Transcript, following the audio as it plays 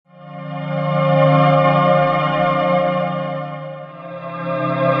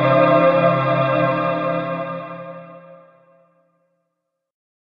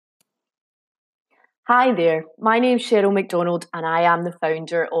Hi there, my name's Cheryl MacDonald and I am the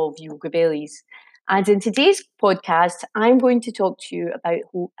founder of YogaBellies. And in today's podcast, I'm going to talk to you about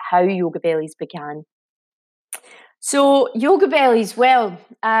how YogaBellies began. So, YogaBellies,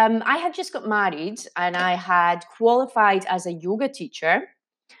 I had just got married and I had qualified as a yoga teacher.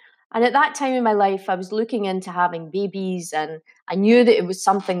 And at that time in my life, I was looking into having babies, and I knew that it was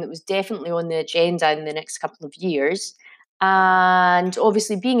something that was definitely on the agenda in the next couple of years. And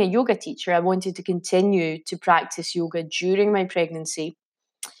obviously, being a yoga teacher, I wanted to continue to practice yoga during my pregnancy.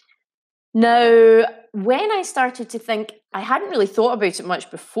 Now, when I started to think, I hadn't really thought about it much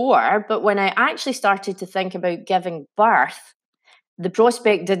before, but when I actually started to think about giving birth, the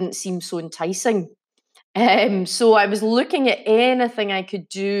prospect didn't seem so enticing. So I was looking at anything I could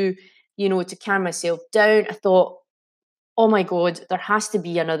do, to calm myself down. I thought, oh my God, there has to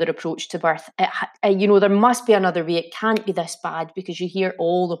be another approach to birth. There must be another way. It can't be this bad, because you hear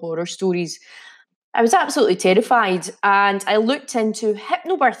all the horror stories. I was absolutely terrified, and I looked into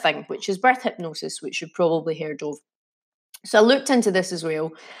hypnobirthing, which is birth hypnosis, which you've probably heard of. So I looked into this as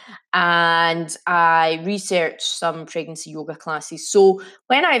well, and I researched some pregnancy yoga classes. So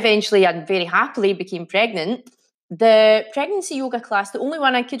when I eventually and very happily became pregnant, the pregnancy yoga class, the only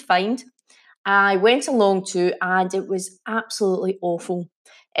one I could find, I went along to, and it was absolutely awful.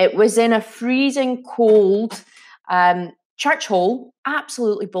 It was in a freezing cold church hall,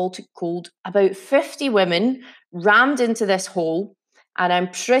 absolutely Baltic cold. About 50 women rammed into this hall, and I'm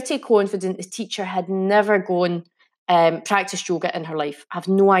pretty confident the teacher had never gone practiced yoga in her life. I have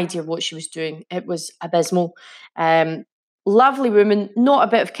no idea what she was doing. It was abysmal. Lovely woman, not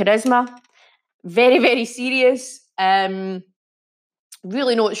a bit of charisma, very, very serious.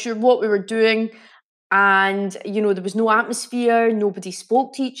 Really not sure what we were doing. And, there was no atmosphere. Nobody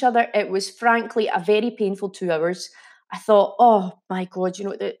spoke to each other. It was frankly a very painful 2 hours. I thought, oh my God,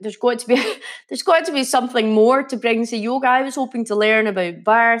 there's got to be there's got to be something more to pregnancy yoga. I was hoping to learn about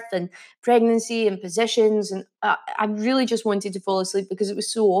birth and pregnancy and positions, and I really just wanted to fall asleep because it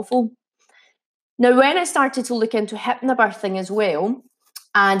was so awful. Now, when I started to look into hypnobirthing as well,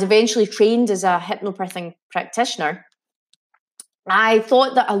 and eventually trained as a hypnobirthing practitioner, I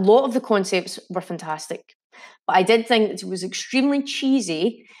thought that a lot of the concepts were fantastic, but I did think that it was extremely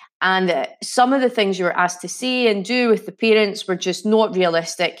cheesy, and that some of the things you were asked to say and do with the parents were just not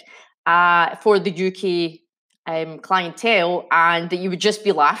realistic for the UK clientele, and that you would just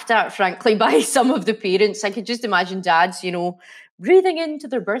be laughed at, frankly, by some of the parents. I could just imagine dads, breathing into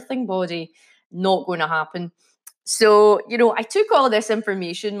their birthing body. Not going to happen. So, I took all of this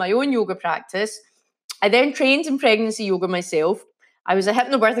information, my own yoga practice. I then trained in pregnancy yoga myself. I was a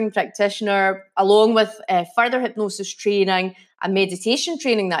hypnobirthing practitioner, along with further hypnosis training and meditation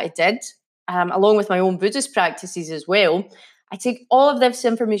training that I did, along with my own Buddhist practices as well. I took all of this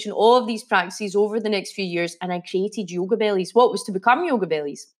information, all of these practices over the next few years, and I created YogaBellies, what was to become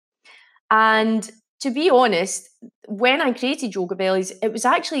YogaBellies. And to be honest, when I created YogaBellies, it was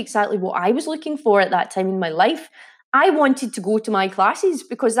actually exactly what I was looking for at that time in my life. I wanted to go to my classes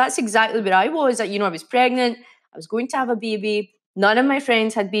because that's exactly where I was. I was pregnant. I was going to have a baby. None of my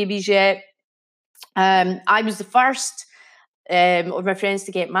friends had babies yet. I was the first of my friends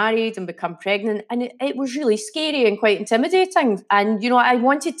to get married and become pregnant. And it was really scary and quite intimidating. And, I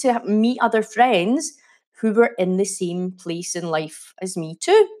wanted to meet other friends who were in the same place in life as me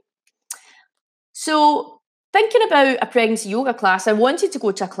too. So thinking about a pregnancy yoga class, I wanted to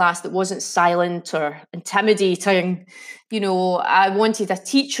go to a class that wasn't silent or intimidating. I wanted a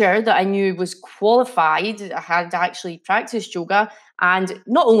teacher that I knew was qualified, had actually practiced yoga, and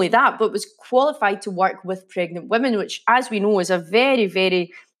not only that, but was qualified to work with pregnant women, which, as we know, is a very,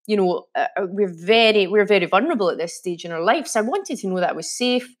 very, we're very vulnerable at this stage in our life. So I wanted to know that I was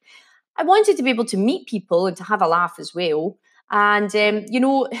safe. I wanted to be able to meet people and to have a laugh as well. And,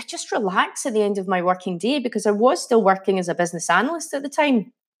 just relax at the end of my working day, because I was still working as a business analyst at the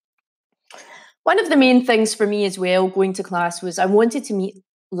time. One of the main things for me as well, going to class, was I wanted to meet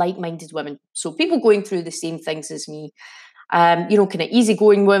like-minded women. So people going through the same things as me. Kind of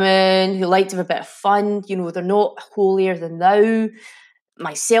easygoing women who like to have a bit of fun. They're not holier than thou.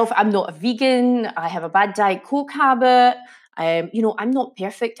 Myself, I'm not a vegan. I have a bad Diet Coke habit. I'm not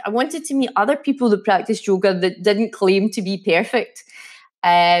perfect. I wanted to meet other people that practice yoga that didn't claim to be perfect.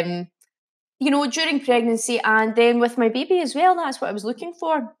 During pregnancy and then with my baby as well, that's what I was looking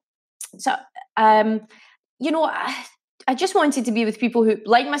for. So, I just wanted to be with people who,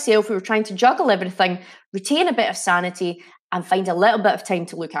 like myself, who were trying to juggle everything, retain a bit of sanity, and find a little bit of time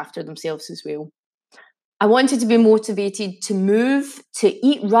to look after themselves as well. I wanted to be motivated to move, to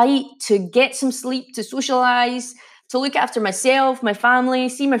eat right, to get some sleep, to socialise, to look after myself, my family,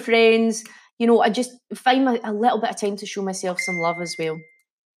 see my friends, I just find a little bit of time to show myself some love as well.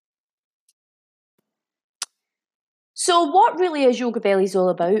 So what really is YogaBellies all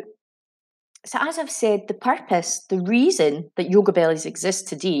about? So as I've said, the purpose, the reason that YogaBellies exists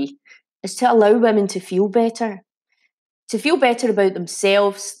today is to allow women to feel better about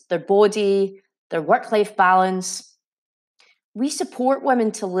themselves, their body, their work-life balance. We support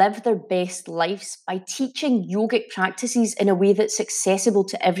women to live their best lives by teaching yogic practices in a way that's accessible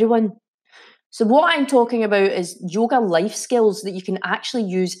to everyone. So what I'm talking about is yoga life skills that you can actually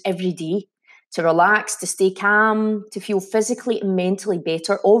use every day to relax, to stay calm, to feel physically and mentally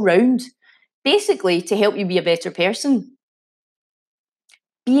better all round. Basically, to help you be a better person.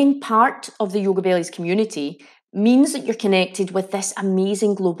 Being part of the YogaBellies community means that you're connected with this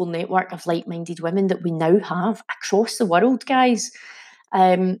amazing global network of like-minded women that we now have across the world, guys.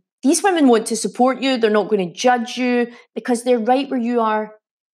 These women want to support you. They're not going to judge you because they're right where you are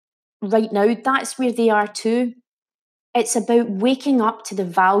right now. That's where they are too. It's about waking up to the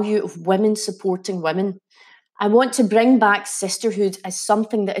value of women supporting women. I want to bring back sisterhood as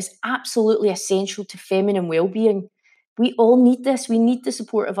something that is absolutely essential to feminine well-being. We all need this. We need the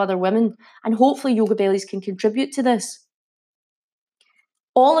support of other women, and hopefully YogaBellies can contribute to this.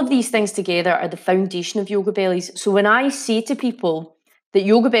 All of these things together are the foundation of YogaBellies. So when I say to people that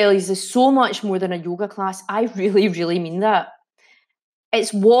YogaBellies is so much more than a yoga class, I really, really mean that.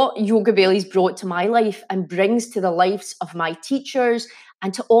 It's what YogaBellies brought to my life and brings to the lives of my teachers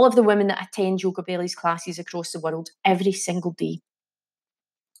and to all of the women that attend YogaBellies classes across the world every single day.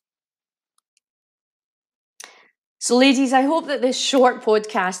 So ladies, I hope that this short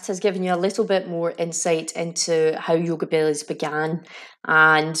podcast has given you a little bit more insight into how YogaBellies began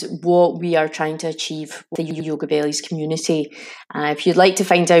and what we are trying to achieve with the YogaBellies community. If you'd like to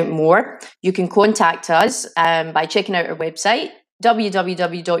find out more, you can contact us by checking out our website,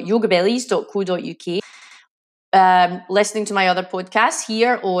 www.yogabellies.co.uk, listening to my other podcasts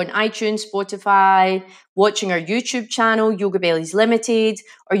here on iTunes, Spotify, watching our YouTube channel, YogaBellies Limited,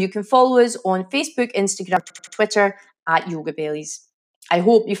 or you can follow us on Facebook, Instagram, Twitter at YogaBellies. I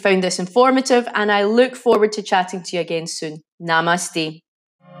hope you found this informative and I look forward to chatting to you again soon. Namaste.